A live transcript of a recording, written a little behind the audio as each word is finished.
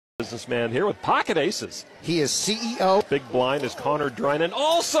Businessman here with pocket aces. He is CEO. Big blind is Connor Drinan,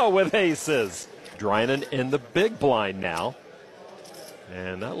 also with aces. Drinan in the big blind now.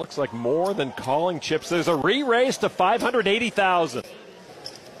 And that looks like more than calling chips. There's a re-raise to 580,000.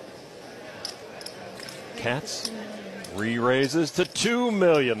 Cats re-raises to 2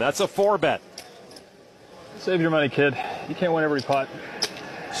 million. That's a 4-bet. Save your money, kid. You can't win every pot.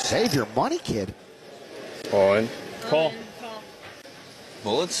 Save your money, kid. On. Call.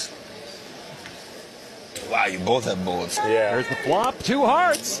 Bullets? Wow, you both have bullets. Yeah. There's the flop, 2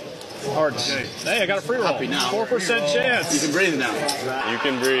 hearts. Hearts. Hey, I got a free roll. 4% chance. You can breathe now. You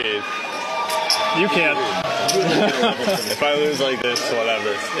can breathe. You can't. If I lose like this,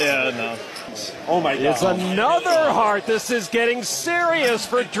 whatever. Yeah, no. Oh my God. It's another heart. This is getting serious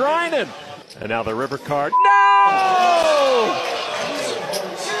for Drinan. And now the river card. No!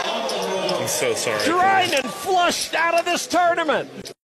 I'm so sorry. Drinan flushed out of this tournament.